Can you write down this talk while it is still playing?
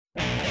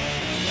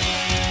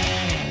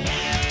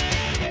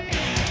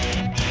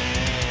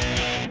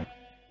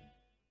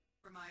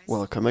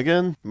Welcome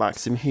again,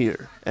 Maxim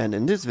here, and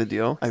in this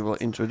video I will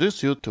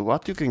introduce you to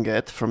what you can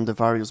get from the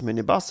various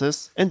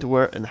mini-bosses and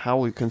where and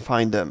how you can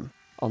find them.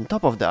 On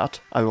top of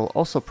that, I will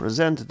also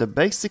present the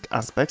basic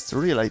aspects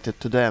related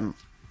to them.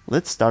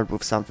 Let's start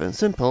with something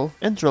simple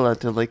and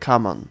relatively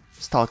common,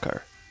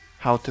 Stalker.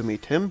 How to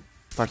meet him,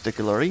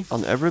 particularly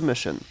on every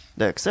mission.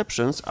 The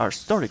exceptions are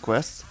story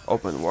quests,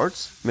 open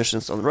worlds,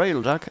 missions on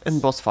Railjack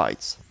and boss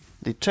fights.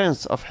 The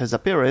chance of his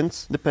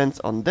appearance depends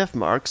on death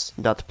marks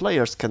that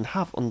players can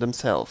have on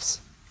themselves.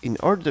 In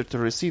order to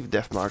receive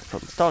death mark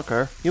from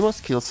Stalker, you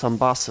must kill some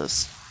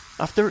bosses.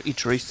 After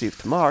each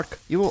received mark,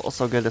 you will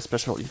also get a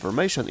special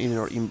information in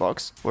your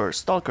inbox where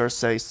Stalker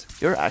says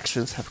your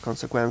actions have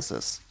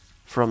consequences.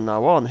 From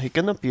now on, he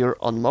can appear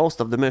on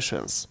most of the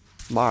missions.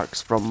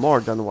 Marks from more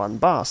than one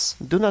boss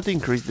do not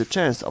increase the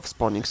chance of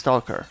spawning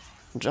Stalker.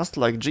 Just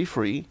like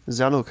G3,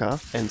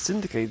 Zanuka and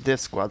Syndicate death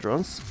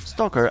squadrons,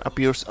 Stalker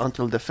appears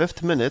until the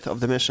 5th minute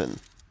of the mission.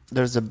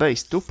 There's a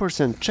base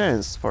 2%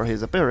 chance for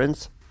his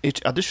appearance.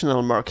 Each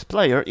additional marked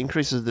player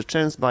increases the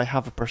chance by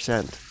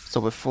 0.5%,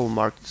 so with full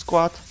marked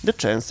squad, the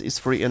chance is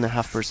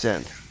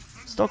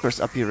 3.5%. Stalker's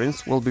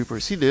appearance will be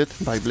preceded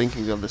by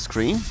blinking on the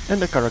screen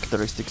and a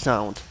characteristic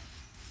sound.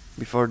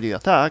 Before the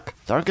attack,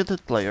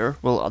 targeted player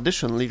will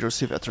additionally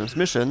receive a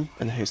transmission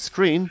and his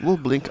screen will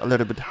blink a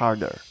little bit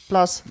harder.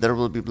 Plus, there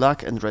will be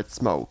black and red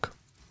smoke.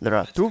 There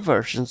are two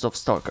versions of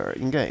Stalker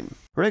in-game,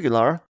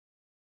 Regular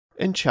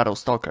and Shadow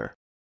Stalker.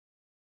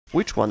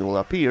 Which one will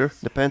appear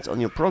depends on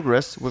your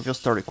progress with your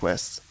story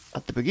quests.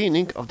 At the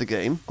beginning of the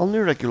game, only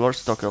Regular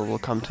Stalker will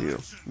come to you,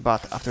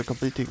 but after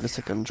completing the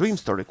second Dream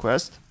story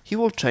quest, he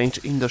will change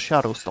into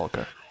Shadow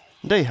Stalker.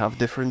 They have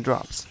different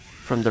drops.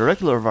 From the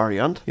regular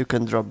variant, you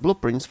can drop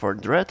blueprints for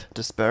Dread,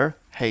 Despair,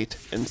 Hate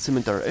and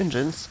Scimitar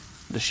engines.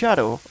 The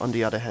Shadow, on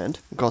the other hand,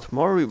 got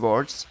more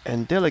rewards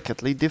and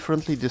delicately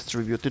differently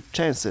distributed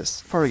chances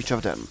for each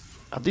of them.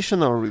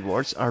 Additional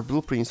rewards are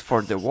blueprints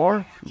for the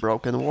War,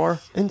 Broken War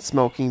and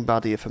Smoking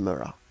Body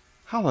Ephemera.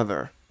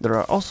 However, there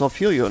are also a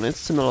few units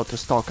similar to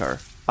Stalker,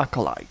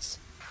 Acolytes.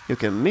 You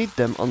can meet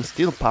them on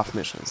Steel Path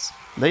missions.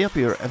 They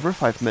appear every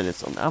 5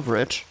 minutes on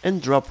average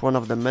and drop one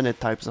of the many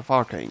types of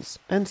arcanes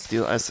and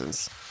Steel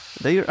Essence.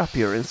 Their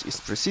appearance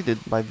is preceded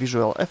by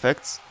visual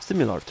effects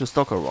similar to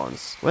Stalker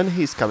ones, when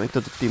he is coming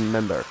to the team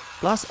member,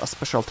 plus a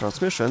special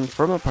transmission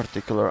from a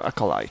particular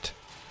Acolyte.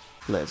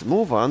 Let's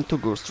move on to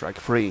Grustrag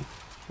Three.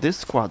 This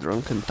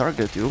squadron can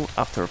target you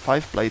after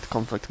 5 played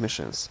conflict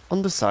missions,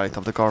 on the side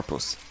of the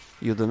corpus.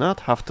 You do not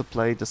have to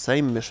play the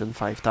same mission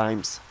 5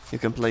 times. You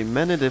can play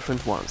many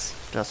different ones,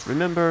 just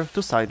remember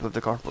to side with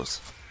the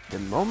corpus. The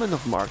moment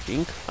of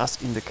marking,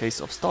 as in the case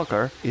of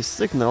Stalker, is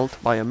signaled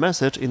by a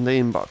message in the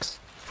inbox.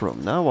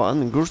 From now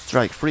on,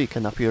 Grustrag Three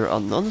can appear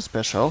on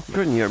non-special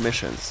Grenier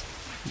missions.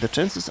 The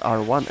chances are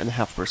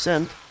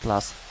 1.5%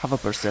 plus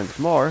 0.5%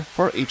 more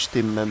for each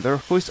team member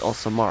who is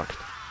also marked.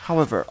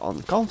 However,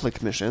 on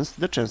conflict missions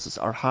the chances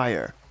are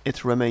higher.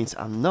 It remains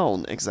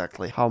unknown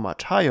exactly how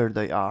much higher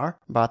they are,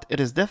 but it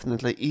is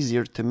definitely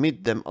easier to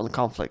meet them on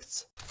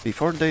conflicts.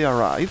 Before they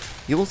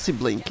arrive, you will see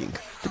blinking,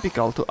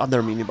 typical to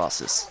other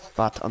mini-bosses.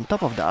 But on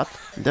top of that,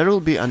 there will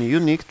be a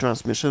unique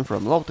transmission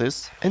from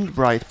Lotus and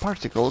bright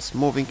particles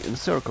moving in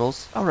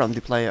circles around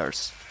the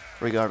players.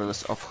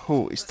 Regardless of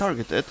who is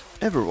targeted,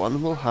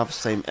 everyone will have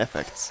same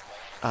effects.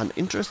 An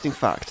interesting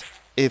fact: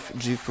 if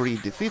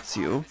G3 defeats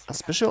you, a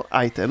special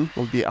item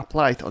will be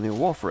applied on your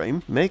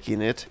Warframe,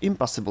 making it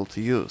impossible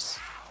to use.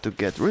 To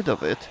get rid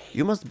of it,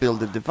 you must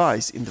build a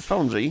device in the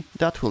foundry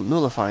that will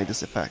nullify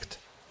this effect.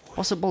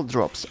 Possible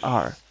drops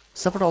are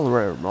several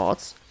rare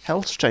mods,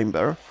 Health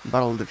Chamber,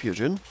 Barrel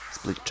Diffusion,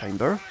 Split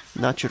Chamber,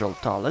 Natural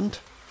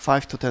Talent,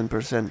 5 to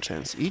 10%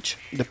 chance each,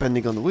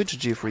 depending on which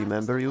G3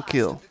 member you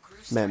kill.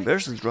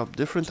 Members drop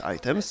different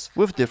items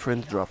with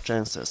different drop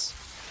chances.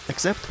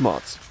 Except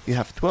mods, you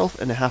have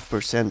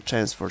 12.5%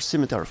 chance for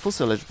Scimitar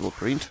Fuselage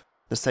Blueprint,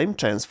 the same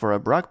chance for a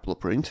Bragg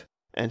Blueprint,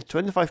 and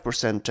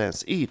 25%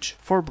 chance each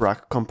for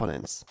Bragg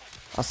components.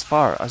 As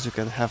far as you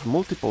can have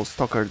multiple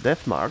Stalker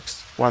death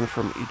marks, one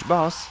from each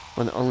boss,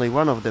 when only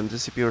one of them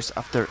disappears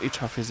after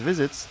each of his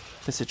visits,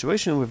 the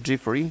situation with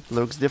G3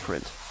 looks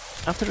different.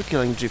 After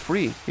killing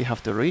G3, you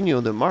have to renew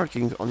the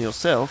marking on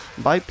yourself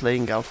by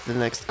playing out the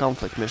next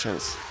conflict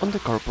missions on the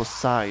corpus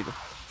side.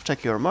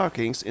 Check your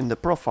markings in the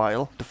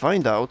profile to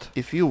find out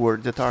if you were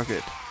the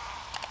target.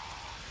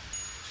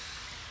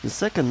 The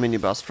second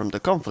mini-boss from the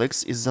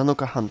conflicts is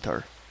Zanuka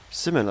Hunter.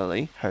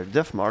 Similarly, her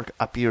death mark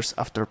appears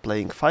after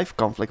playing 5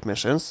 conflict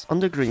missions on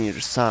the Grenier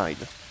side.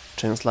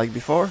 Chance like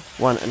before,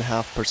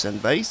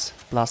 1.5% base,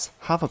 plus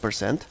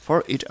 0.5%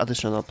 for each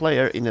additional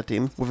player in a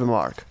team with a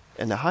mark,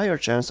 and a higher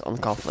chance on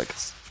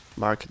conflicts.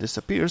 Mark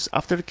disappears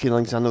after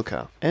killing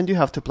Zanuka, and you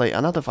have to play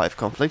another 5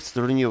 conflicts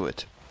to renew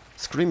it.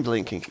 Screen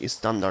blinking is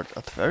standard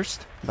at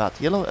first, but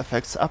yellow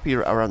effects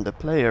appear around the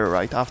player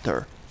right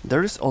after.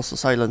 There is also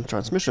silent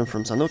transmission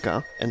from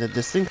Zanuka, and a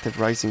distinctive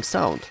rising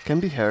sound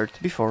can be heard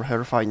before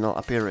her final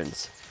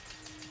appearance.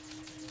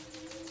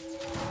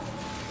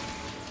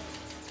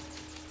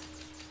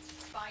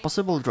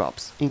 Possible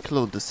drops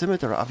include the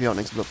Scimitar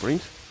Avionics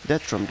blueprint,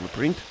 Detron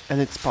blueprint and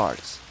its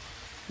parts.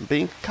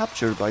 Being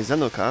captured by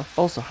Zanuka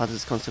also has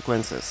its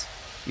consequences.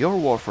 Your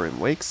Warframe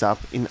wakes up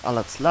in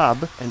Alat's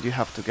lab and you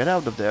have to get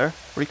out of there,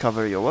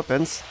 recover your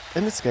weapons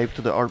and escape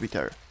to the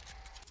orbiter.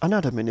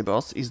 Another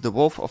mini-boss is the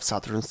Wolf of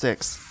Saturn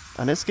Six,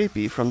 an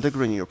escapee from the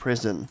Grenier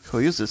prison, who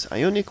uses a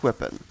unique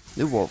weapon,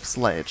 the Wolf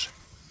Sledge.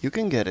 You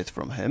can get it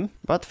from him,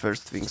 but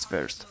first things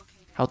first.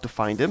 How to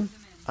find him?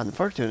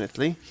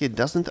 Unfortunately, he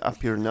doesn't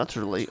appear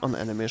naturally on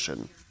any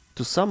mission.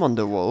 To summon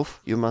the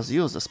wolf, you must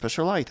use a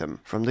special item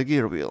from the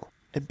gear wheel,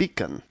 a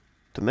beacon.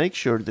 To make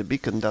sure the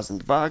beacon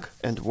doesn't bug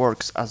and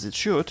works as it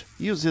should,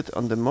 use it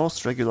on the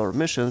most regular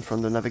mission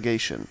from the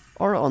navigation,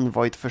 or on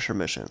Void Fisher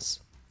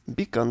missions.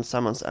 Beacon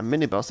summons a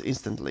mini-boss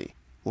instantly.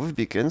 With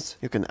beacons,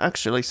 you can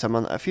actually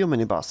summon a few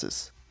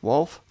mini-bosses: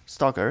 Wolf,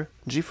 Stalker,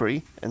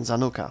 G3 and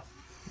Zanuka.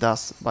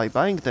 Thus, by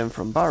buying them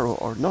from Baru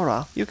or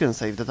Nora, you can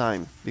save the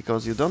time,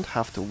 because you don't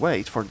have to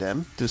wait for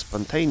them to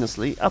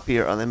spontaneously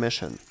appear on a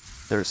mission.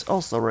 There is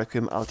also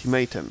Requiem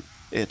Ultimatum.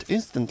 It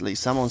instantly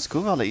summons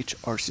Kuva Lich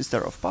or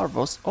Sister of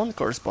Parvos on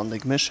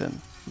corresponding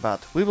mission,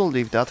 but we will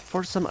leave that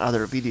for some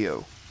other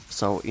video.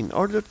 So, in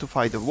order to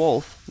fight the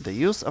wolf, the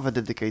use of a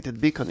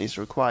dedicated beacon is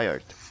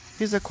required.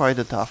 He's quite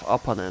a tough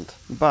opponent,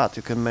 but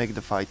you can make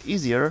the fight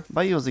easier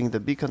by using the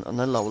beacon on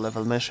a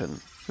low-level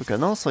mission. You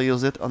can also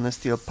use it on a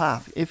steel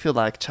path if you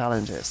like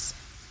challenges.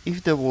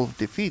 If the wolf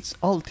defeats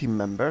all team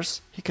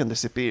members, he can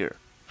disappear.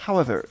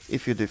 However,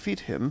 if you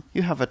defeat him,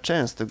 you have a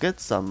chance to get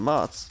some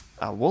mods,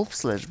 a wolf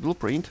sledge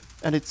blueprint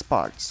and its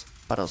parts,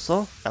 but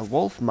also a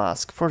wolf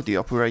mask for the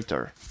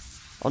operator.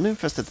 On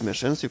infested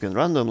missions you can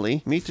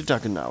randomly meet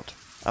Juggernaut.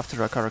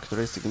 After a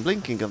characteristic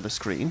blinking of the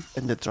screen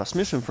and the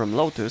transmission from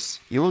Lotus,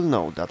 you will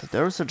know that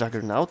there is a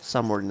Juggernaut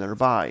somewhere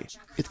nearby.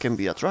 It can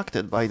be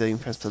attracted by the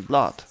infested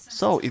blood,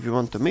 so if you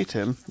want to meet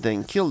him,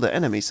 then kill the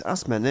enemies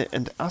as many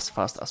and as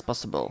fast as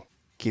possible.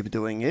 Keep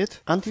doing it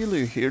until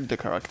you hear the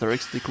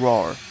characteristic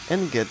roar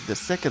and get the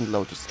second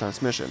Lotus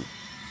transmission.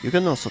 You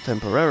can also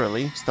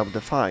temporarily stop the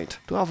fight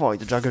to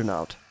avoid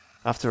Juggernaut.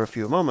 After a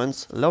few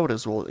moments,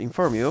 Lotus will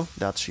inform you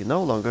that she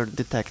no longer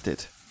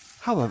detected.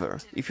 However,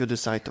 if you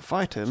decide to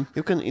fight him,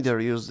 you can either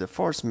use the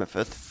force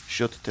method,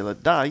 shoot till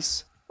it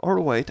dies,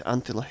 or wait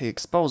until he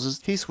exposes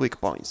his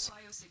weak points.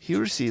 He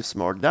receives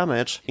more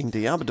damage in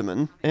the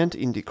abdomen and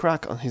in the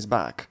crack on his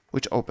back,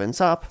 which opens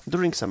up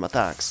during some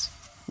attacks.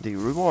 The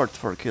reward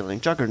for killing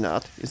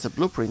Juggernaut is a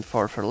blueprint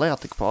for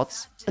Ferleatic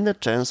pods and a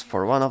chance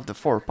for one of the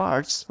 4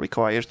 parts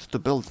required to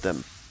build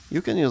them.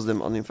 You can use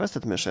them on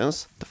infested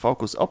missions to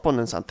focus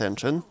opponents'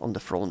 attention on the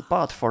thrown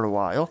pod for a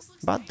while,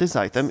 but this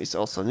item is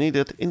also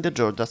needed in the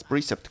Jorda's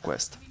Precept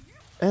quest.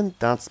 And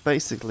that's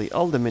basically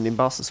all the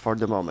mini-bosses for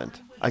the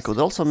moment. I could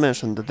also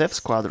mention the dev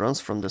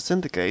squadrons from the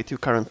Syndicate you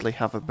currently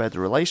have a bad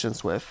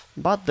relations with,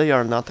 but they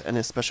are not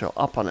any special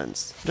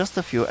opponents, just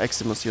a few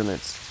Eximus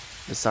units.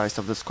 The size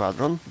of the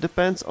squadron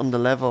depends on the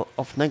level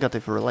of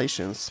negative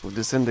relations with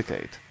the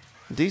Syndicate.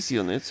 These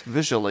units,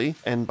 visually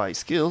and by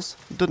skills,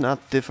 do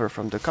not differ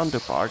from the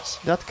counterparts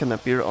that can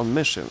appear on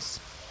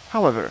missions.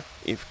 However,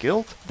 if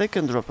killed, they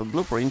can drop a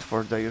blueprint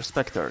for their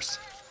specters.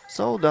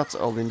 So that's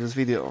all in this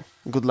video.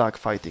 Good luck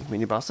fighting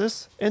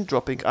mini-bosses and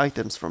dropping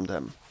items from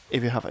them.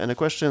 If you have any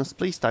questions,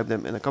 please type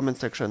them in the comment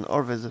section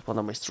or visit one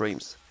of my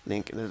streams,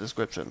 link in the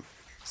description.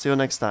 See you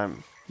next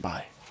time,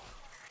 bye.